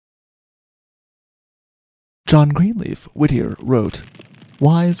John Greenleaf Whittier wrote,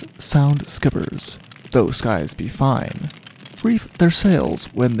 "Wise, sound skippers, though skies be fine, reef their sails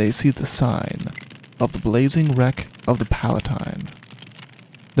when they see the sign of the blazing wreck of the Palatine."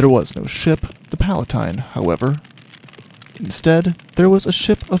 There was no ship, the Palatine, however. Instead, there was a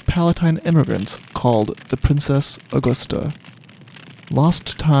ship of Palatine immigrants called the Princess Augusta, lost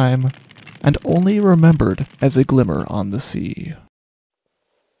to time and only remembered as a glimmer on the sea.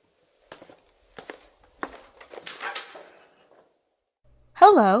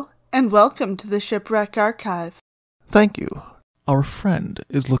 Hello, and welcome to the Shipwreck Archive. Thank you. Our friend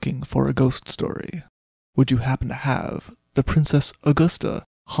is looking for a ghost story. Would you happen to have The Princess Augusta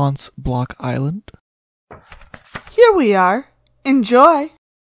Haunts Block Island? Here we are. Enjoy!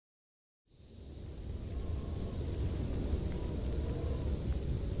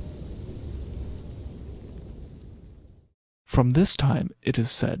 From this time, it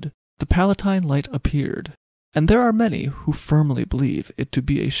is said, the Palatine light appeared, and there are many who firmly believe it to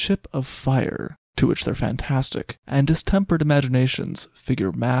be a ship of fire, to which their fantastic and distempered imaginations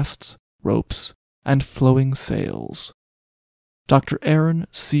figure masts, ropes, and flowing sails. Dr. Aaron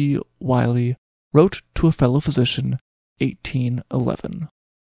C. Wiley wrote to a fellow physician, 1811.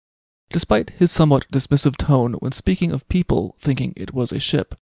 Despite his somewhat dismissive tone when speaking of people thinking it was a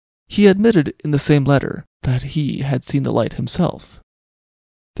ship, he admitted in the same letter that he had seen the light himself.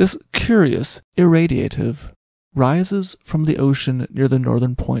 This curious irradiative rises from the ocean near the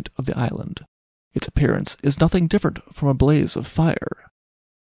northern point of the island. Its appearance is nothing different from a blaze of fire.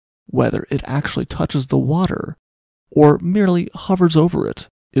 Whether it actually touches the water or merely hovers over it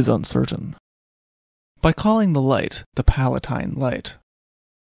is uncertain. By calling the light the Palatine light,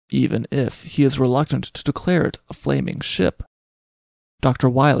 even if he is reluctant to declare it a flaming ship, Dr.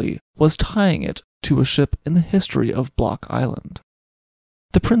 Wiley was tying it to a ship in the history of Block Island.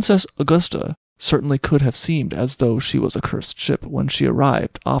 The Princess Augusta certainly could have seemed as though she was a cursed ship when she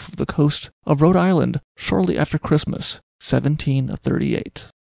arrived off of the coast of Rhode Island shortly after Christmas, 1738.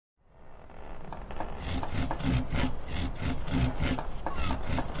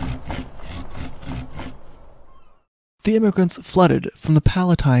 The immigrants flooded from the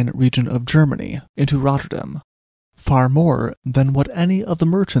Palatine region of Germany into Rotterdam, far more than what any of the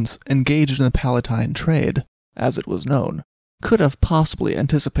merchants engaged in the Palatine trade, as it was known, could have possibly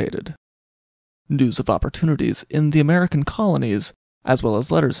anticipated. News of opportunities in the American colonies, as well as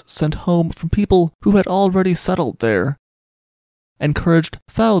letters sent home from people who had already settled there, encouraged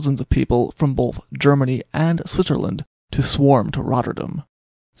thousands of people from both Germany and Switzerland to swarm to Rotterdam,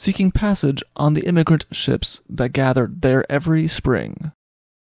 seeking passage on the immigrant ships that gathered there every spring.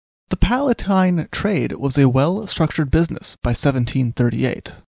 The Palatine trade was a well-structured business by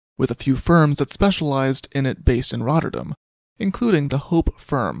 1738, with a few firms that specialized in it based in Rotterdam, including the Hope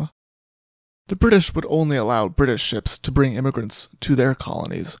firm. The British would only allow British ships to bring immigrants to their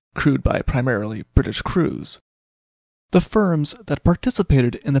colonies, crewed by primarily British crews. The firms that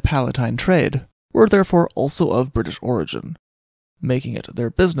participated in the Palatine trade were therefore also of British origin, making it their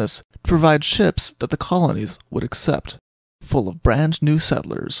business to provide ships that the colonies would accept, full of brand new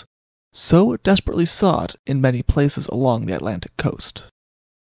settlers, so desperately sought in many places along the Atlantic coast.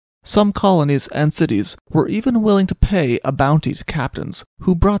 Some colonies and cities were even willing to pay a bounty to captains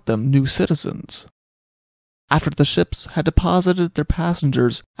who brought them new citizens. After the ships had deposited their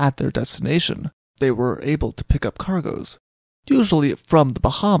passengers at their destination, they were able to pick up cargoes, usually from the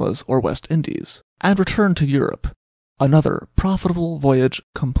Bahamas or West Indies, and return to Europe, another profitable voyage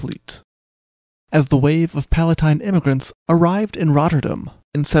complete. As the wave of Palatine immigrants arrived in Rotterdam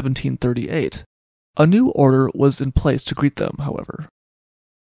in 1738, a new order was in place to greet them, however.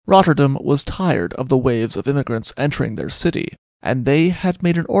 Rotterdam was tired of the waves of immigrants entering their city, and they had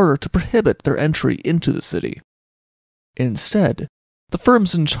made an order to prohibit their entry into the city. Instead, the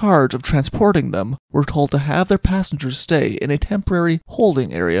firms in charge of transporting them were told to have their passengers stay in a temporary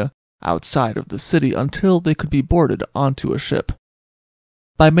holding area outside of the city until they could be boarded onto a ship.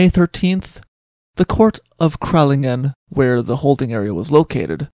 By May 13th, the court of Kralingen, where the holding area was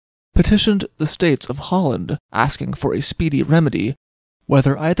located, petitioned the states of Holland asking for a speedy remedy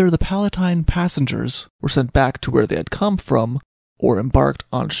whether either the Palatine passengers were sent back to where they had come from or embarked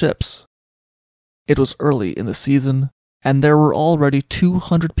on ships. It was early in the season, and there were already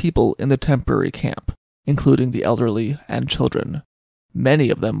 200 people in the temporary camp, including the elderly and children, many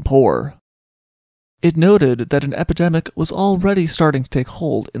of them poor. It noted that an epidemic was already starting to take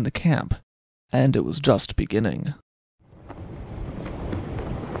hold in the camp, and it was just beginning.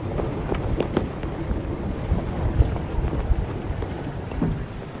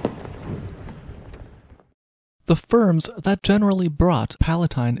 The firms that generally brought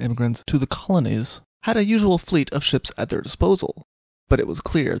Palatine immigrants to the colonies had a usual fleet of ships at their disposal, but it was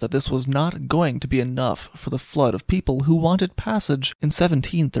clear that this was not going to be enough for the flood of people who wanted passage in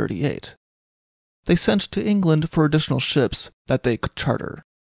 1738. They sent to England for additional ships that they could charter.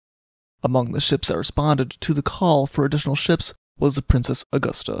 Among the ships that responded to the call for additional ships was the Princess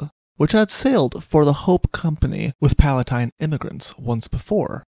Augusta, which had sailed for the Hope Company with Palatine immigrants once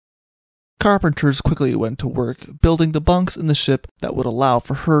before. Carpenters quickly went to work building the bunks in the ship that would allow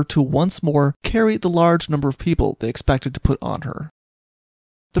for her to once more carry the large number of people they expected to put on her.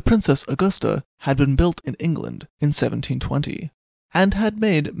 The Princess Augusta had been built in England in 1720, and had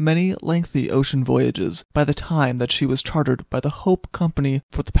made many lengthy ocean voyages by the time that she was chartered by the Hope Company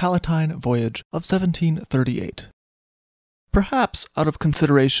for the Palatine voyage of 1738. Perhaps out of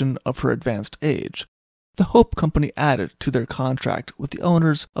consideration of her advanced age, the Hope Company added to their contract with the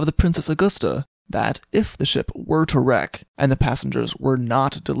owners of the Princess Augusta that if the ship were to wreck and the passengers were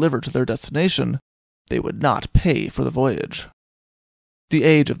not delivered to their destination, they would not pay for the voyage. The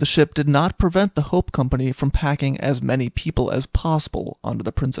age of the ship did not prevent the Hope Company from packing as many people as possible onto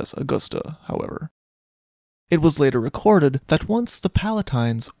the Princess Augusta, however. It was later recorded that once the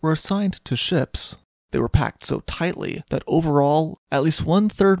Palatines were assigned to ships, they were packed so tightly that overall, at least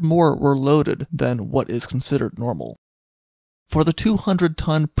 1/3 more were loaded than what is considered normal. For the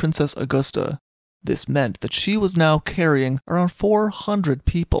 200-ton Princess Augusta, this meant that she was now carrying around 400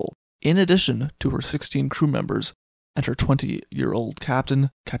 people, in addition to her 16 crew members and her 20-year-old captain,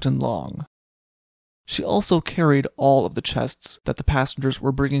 Captain Long. She also carried all of the chests that the passengers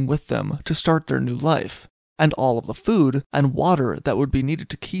were bringing with them to start their new life, and all of the food and water that would be needed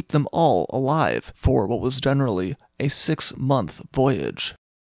to keep them all alive for what was generally a 6-month voyage.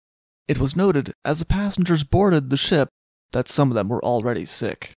 It was noted as the passengers boarded the ship that some of them were already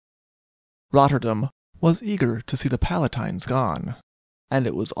sick. Rotterdam was eager to see the Palatines gone, and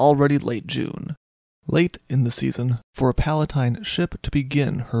it was already late June, late in the season for a Palatine ship to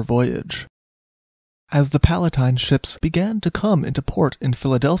begin her voyage. As the Palatine ships began to come into port in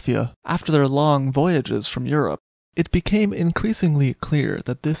Philadelphia after their long voyages from Europe, it became increasingly clear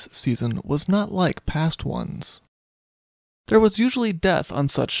that this season was not like past ones. There was usually death on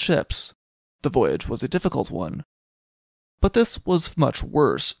such ships. The voyage was a difficult one. But this was much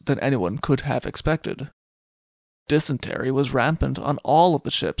worse than anyone could have expected. Dysentery was rampant on all of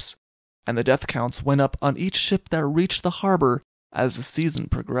the ships, and the death counts went up on each ship that reached the harbor as the season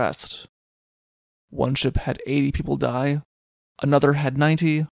progressed. One ship had 80 people die, another had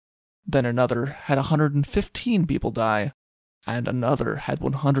 90, then another had 115 people die, and another had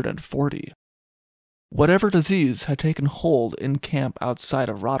 140. Whatever disease had taken hold in camp outside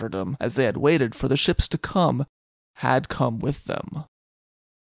of Rotterdam as they had waited for the ships to come had come with them.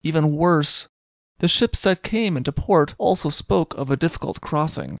 Even worse, the ships that came into port also spoke of a difficult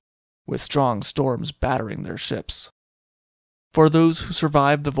crossing, with strong storms battering their ships. For those who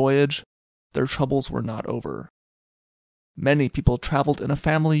survived the voyage, their troubles were not over. Many people traveled in a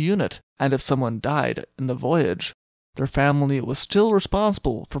family unit, and if someone died in the voyage, their family was still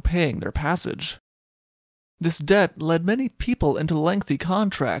responsible for paying their passage. This debt led many people into lengthy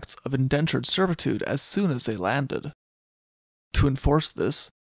contracts of indentured servitude as soon as they landed. To enforce this,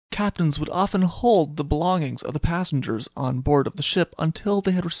 captains would often hold the belongings of the passengers on board of the ship until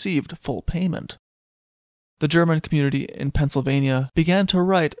they had received full payment. The German community in Pennsylvania began to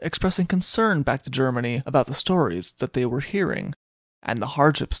write expressing concern back to Germany about the stories that they were hearing and the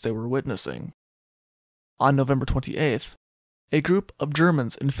hardships they were witnessing. On November 28th, a group of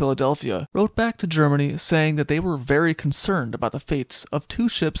Germans in Philadelphia wrote back to Germany saying that they were very concerned about the fates of 2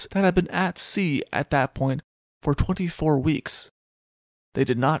 ships that had been at sea at that point for 24 weeks. They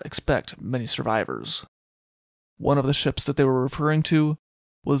did not expect many survivors. One of the ships that they were referring to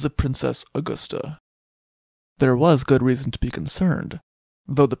was the Princess Augusta. There was good reason to be concerned,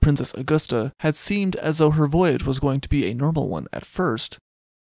 though the Princess Augusta had seemed as though her voyage was going to be a normal one at first.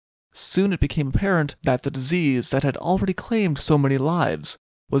 Soon it became apparent that the disease that had already claimed so many lives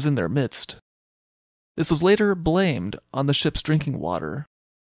was in their midst. This was later blamed on the ship's drinking water.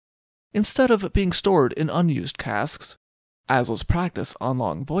 Instead of being stored in unused casks, as was practice on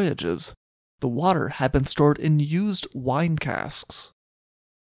long voyages, the water had been stored in used wine casks.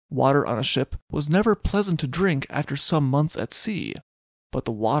 Water on a ship was never pleasant to drink after some months at sea, but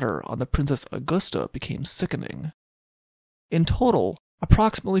the water on the Princess Augusta became sickening. In total,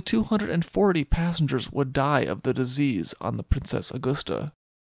 approximately 240 passengers would die of the disease on the Princess Augusta,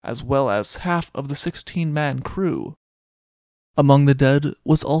 as well as half of the 16-man crew. Among the dead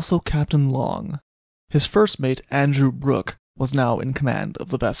was also Captain Long. His first mate, Andrew Brooke, was now in command of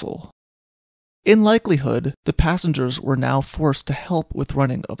the vessel. In likelihood, the passengers were now forced to help with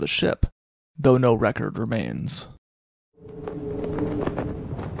running of the ship, though no record remains.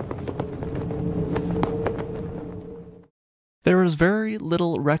 There is very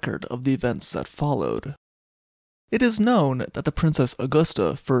little record of the events that followed. It is known that the Princess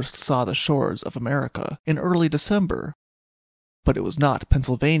Augusta first saw the shores of America in early December, but it was not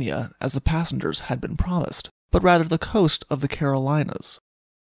Pennsylvania as the passengers had been promised, but rather the coast of the Carolinas.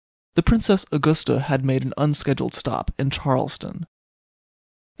 The Princess Augusta had made an unscheduled stop in Charleston.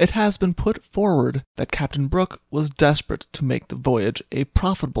 It has been put forward that Captain Brooke was desperate to make the voyage a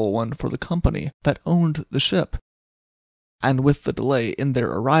profitable one for the company that owned the ship, and with the delay in their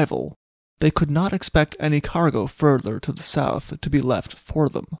arrival, they could not expect any cargo further to the south to be left for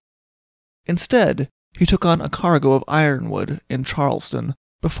them. Instead, he took on a cargo of ironwood in Charleston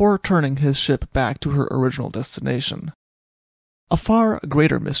before turning his ship back to her original destination. A far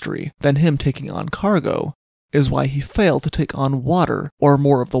greater mystery than him taking on cargo is why he failed to take on water or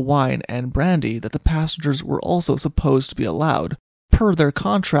more of the wine and brandy that the passengers were also supposed to be allowed per their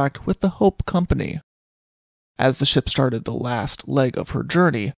contract with the Hope Company. As the ship started the last leg of her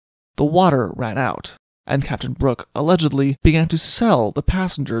journey, the water ran out, and Captain Brooke allegedly began to sell the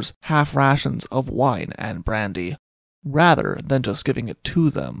passengers half rations of wine and brandy, rather than just giving it to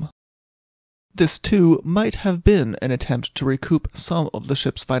them. This too might have been an attempt to recoup some of the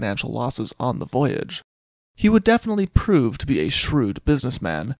ship's financial losses on the voyage. He would definitely prove to be a shrewd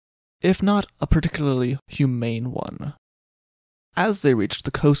businessman, if not a particularly humane one. As they reached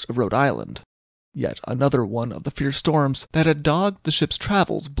the coast of Rhode Island, yet another one of the fierce storms that had dogged the ship's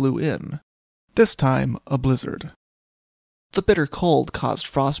travels blew in, this time a blizzard. The bitter cold caused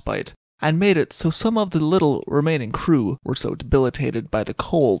frostbite, and made it so some of the little remaining crew were so debilitated by the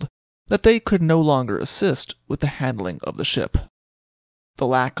cold that they could no longer assist with the handling of the ship. The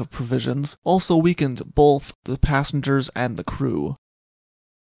lack of provisions also weakened both the passengers and the crew.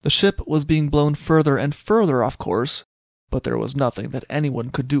 The ship was being blown further and further off course, but there was nothing that anyone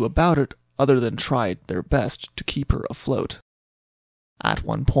could do about it other than try their best to keep her afloat. At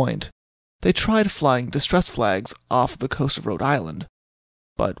one point, they tried flying distress flags off the coast of Rhode Island,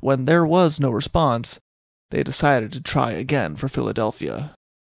 but when there was no response, they decided to try again for Philadelphia.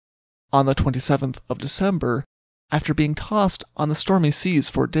 On the 27th of December, after being tossed on the stormy seas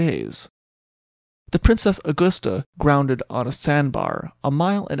for days, the Princess Augusta grounded on a sandbar 1.5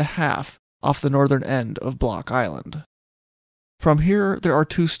 miles off the northern end of Block Island. From here there are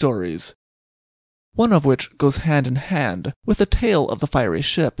two stories, one of which goes hand in hand with the tale of the fiery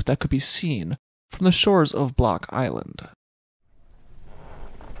ship that could be seen from the shores of Block Island.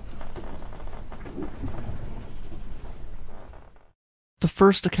 The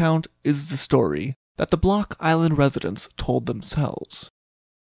first account is the story that the Block Island residents told themselves.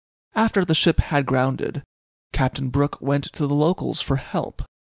 After the ship had grounded, Captain Brooke went to the locals for help.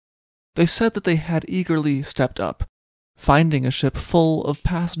 They said that they had eagerly stepped up, finding a ship full of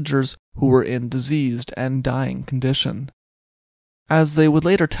passengers who were in diseased and dying condition. As they would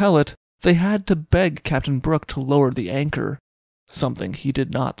later tell it, they had to beg Captain Brooke to lower the anchor, something he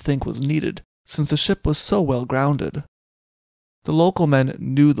did not think was needed since the ship was so well grounded. The local men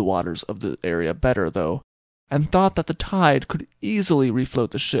knew the waters of the area better, though, and thought that the tide could easily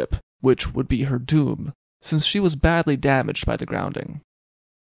refloat the ship, which would be her doom, since she was badly damaged by the grounding.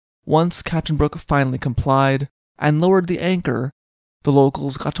 Once Captain Brooke finally complied and lowered the anchor, the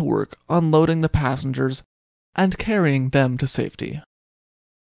locals got to work unloading the passengers and carrying them to safety.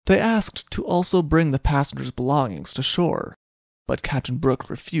 They asked to also bring the passengers' belongings to shore, but Captain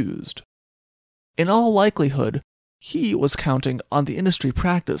Brooke refused. In all likelihood, he was counting on the industry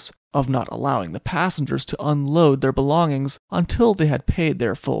practice of not allowing the passengers to unload their belongings until they had paid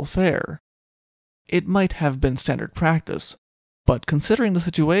their full fare. It might have been standard practice, but considering the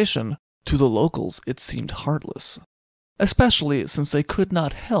situation, to the locals it seemed heartless, especially since they could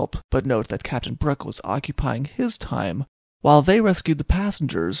not help but note that Captain Brooke was occupying his time while they rescued the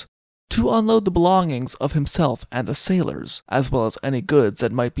passengers to unload the belongings of himself and the sailors, as well as any goods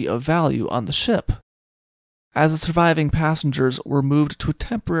that might be of value on the ship. As the surviving passengers were moved to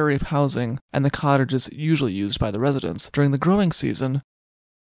temporary housing and the cottages usually used by the residents during the growing season,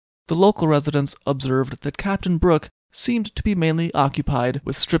 the local residents observed that Captain Brooke seemed to be mainly occupied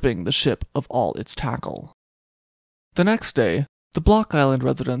with stripping the ship of all its tackle. The next day, the Block Island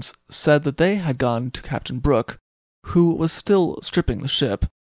residents said that they had gone to Captain Brooke, who was still stripping the ship,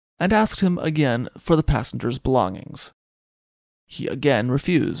 and asked him again for the passengers' belongings. He again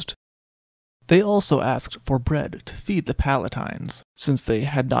refused. They also asked for bread to feed the Palatines, since they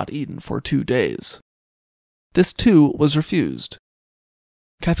had not eaten for 2 days. This too was refused.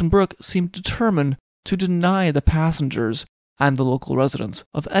 Captain Brooke seemed determined to deny the passengers and the local residents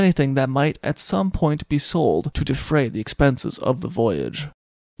of anything that might at some point be sold to defray the expenses of the voyage,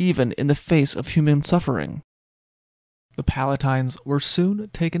 even in the face of human suffering. The Palatines were soon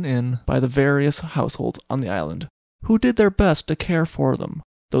taken in by the various households on the island, who did their best to care for them,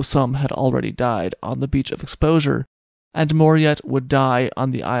 though some had already died on the beach of exposure, and more yet would die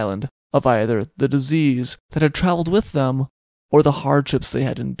on the island of either the disease that had traveled with them or the hardships they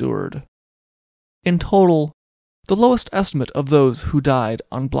had endured. In total, the lowest estimate of those who died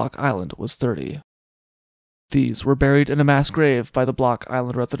on Block Island was 30. These were buried in a mass grave by the Block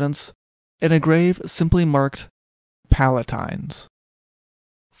Island residents, in a grave simply marked Palatines.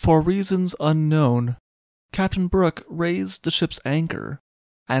 For reasons unknown, Captain Brooke raised the ship's anchor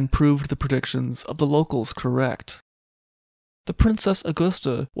and proved the predictions of the locals correct. The Princess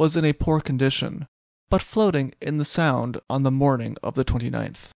Augusta was in a poor condition, but floating in the Sound on the morning of the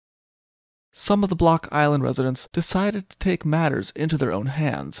 29th. Some of the Block Island residents decided to take matters into their own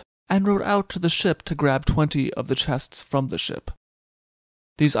hands and rowed out to the ship to grab 20 of the chests from the ship.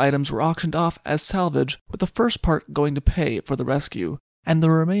 These items were auctioned off as salvage, with the first part going to pay for the rescue, and the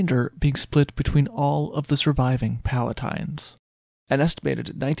remainder being split between all of the surviving Palatines, an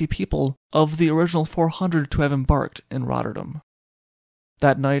estimated 90 people of the original 400 to have embarked in Rotterdam.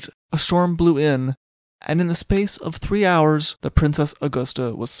 That night, a storm blew in, and in the space of 3 hours, the Princess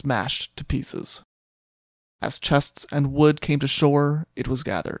Augusta was smashed to pieces. As chests and wood came to shore, it was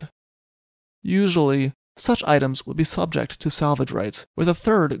gathered. Usually, such items would be subject to salvage rights, with a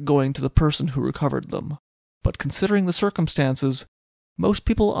third going to the person who recovered them. But considering the circumstances, most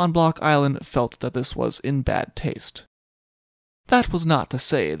people on Block Island felt that this was in bad taste. That was not to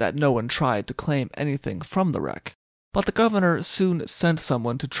say that no one tried to claim anything from the wreck, but the governor soon sent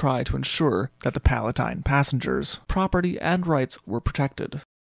someone to try to ensure that the Palatine passengers' property and rights were protected.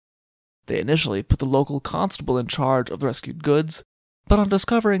 They initially put the local constable in charge of the rescued goods, but on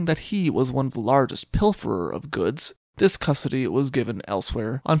discovering that he was one of the largest pilferer of goods, this custody was given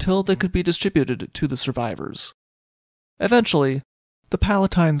elsewhere until they could be distributed to the survivors. Eventually, the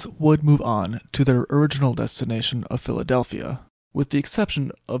Palatines would move on to their original destination of Philadelphia, with the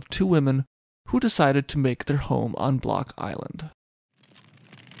exception of 2 women who decided to make their home on Block Island.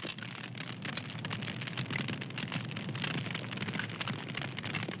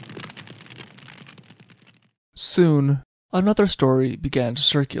 Soon, another story began to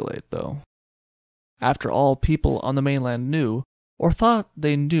circulate, though. After all, people on the mainland knew, or thought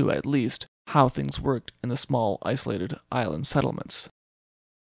they knew at least, how things worked in the small, isolated island settlements.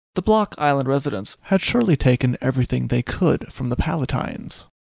 The Block Island residents had surely taken everything they could from the Palatines,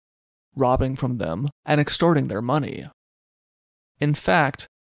 robbing from them and extorting their money. In fact,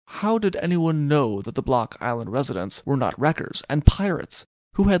 how did anyone know that the Block Island residents were not wreckers and pirates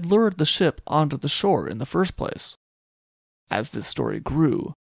who had lured the ship onto the shore in the first place? As this story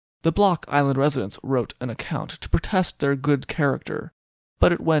grew, the Block Island residents wrote an account to protest their good character,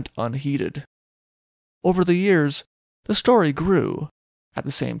 but it went unheeded. Over the years, the story grew. At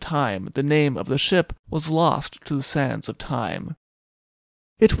the same time, the name of the ship was lost to the sands of time.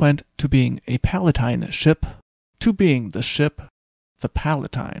 It went to being a Palatine ship, to being the ship, the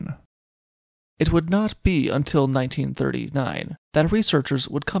Palatine. It would not be until 1939 that researchers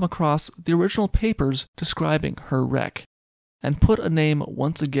would come across the original papers describing her wreck, and put a name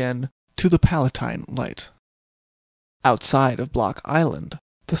once again to the Palatine light. Outside of Block Island,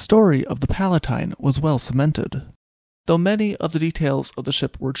 the story of the Palatine was well cemented, though many of the details of the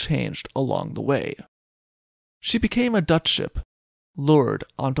ship were changed along the way. She became a Dutch ship, lured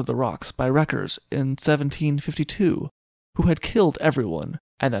onto the rocks by wreckers in 1752, who had killed everyone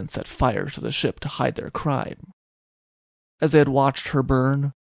and then set fire to the ship to hide their crime. As they had watched her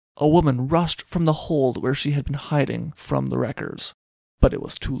burn, a woman rushed from the hold where she had been hiding from the wreckers, but it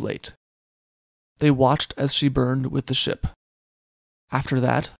was too late. They watched as she burned with the ship. After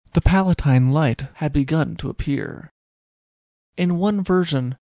that, the Palatine light had begun to appear. In one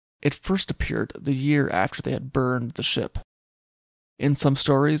version, it first appeared the year after they had burned the ship. In some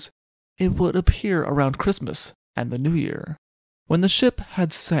stories, it would appear around Christmas and the New Year, when the ship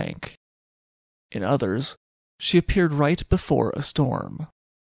had sank. In others, she appeared right before a storm.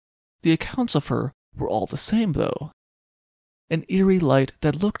 The accounts of her were all the same, though. An eerie light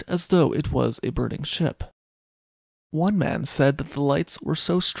that looked as though it was a burning ship. One man said that the lights were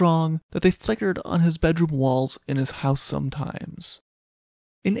so strong that they flickered on his bedroom walls in his house sometimes.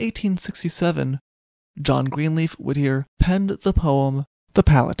 In 1867, John Greenleaf Whittier penned the poem The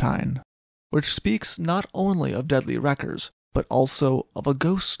Palatine, which speaks not only of deadly wreckers, but also of a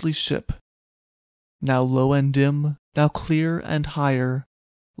ghostly ship. Now low and dim, now clear and higher,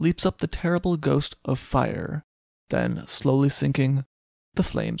 leaps up the terrible ghost of fire, Then, slowly sinking, the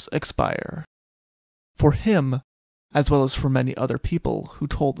flames expire. For him, as well as for many other people who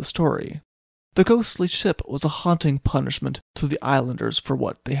told the story, the ghostly ship was a haunting punishment to the islanders for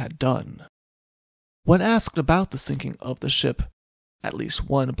what they had done. When asked about the sinking of the ship, at least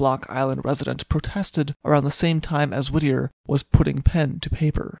one Block Island resident protested around the same time as Whittier was putting pen to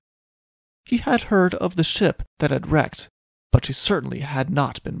paper. He had heard of the ship that had wrecked, but she certainly had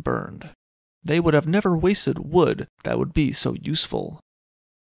not been burned. They would have never wasted wood that would be so useful.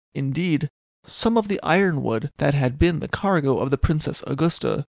 Indeed, some of the ironwood that had been the cargo of the Princess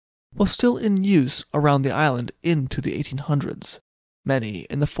Augusta was still in use around the island into the 1800s, many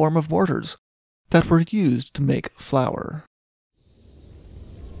in the form of mortars that were used to make flour.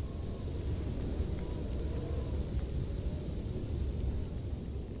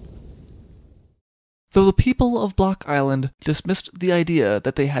 Though the people of Block Island dismissed the idea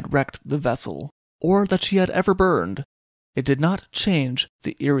that they had wrecked the vessel, or that she had ever burned, it did not change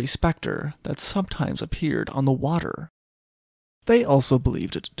the eerie specter that sometimes appeared on the water. They also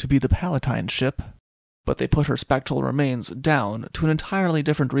believed it to be the Palatine ship, but they put her spectral remains down to an entirely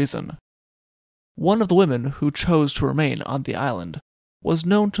different reason. One of the women who chose to remain on the island was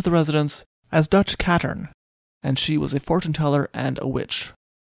known to the residents as Dutch Cattern, and she was a fortune-teller and a witch.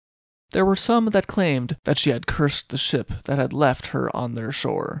 There were some that claimed that she had cursed the ship that had left her on their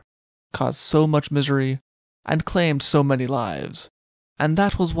shore, caused so much misery, and claimed so many lives, and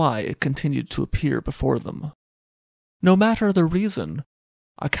that was why it continued to appear before them. No matter the reason,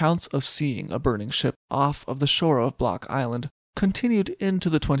 accounts of seeing a burning ship off of the shore of Block Island continued into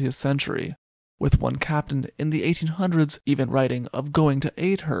the 20th century, with one captain in the 1800s even writing of going to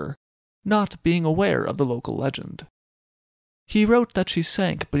aid her, not being aware of the local legend. He wrote that she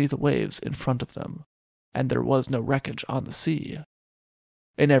sank beneath the waves in front of them, and there was no wreckage on the sea.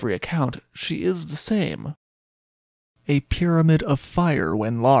 In every account, she is the same. A pyramid of fire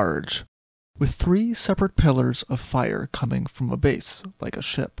when large, with 3 separate pillars of fire coming from a base like a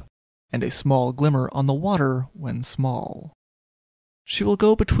ship, and a small glimmer on the water when small. She will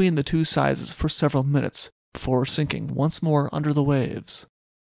go between the 2 sizes for several minutes before sinking once more under the waves.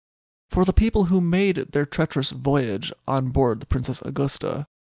 For the people who made their treacherous voyage on board the Princess Augusta,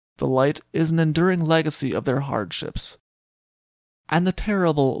 the light is an enduring legacy of their hardships, and the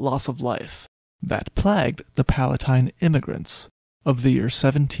terrible loss of life that plagued the Palatine immigrants of the year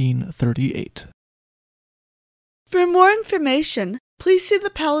 1738. For more information, please see The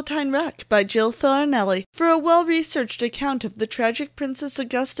Palatine Wreck by Jill Thornelli for a well-researched account of the tragic Princess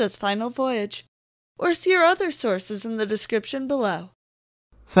Augusta's final voyage, or see our other sources in the description below.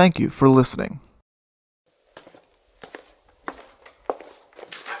 Thank you for listening.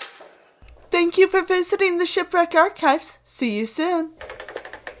 Thank you for visiting the Shipwreck Archives. See you soon.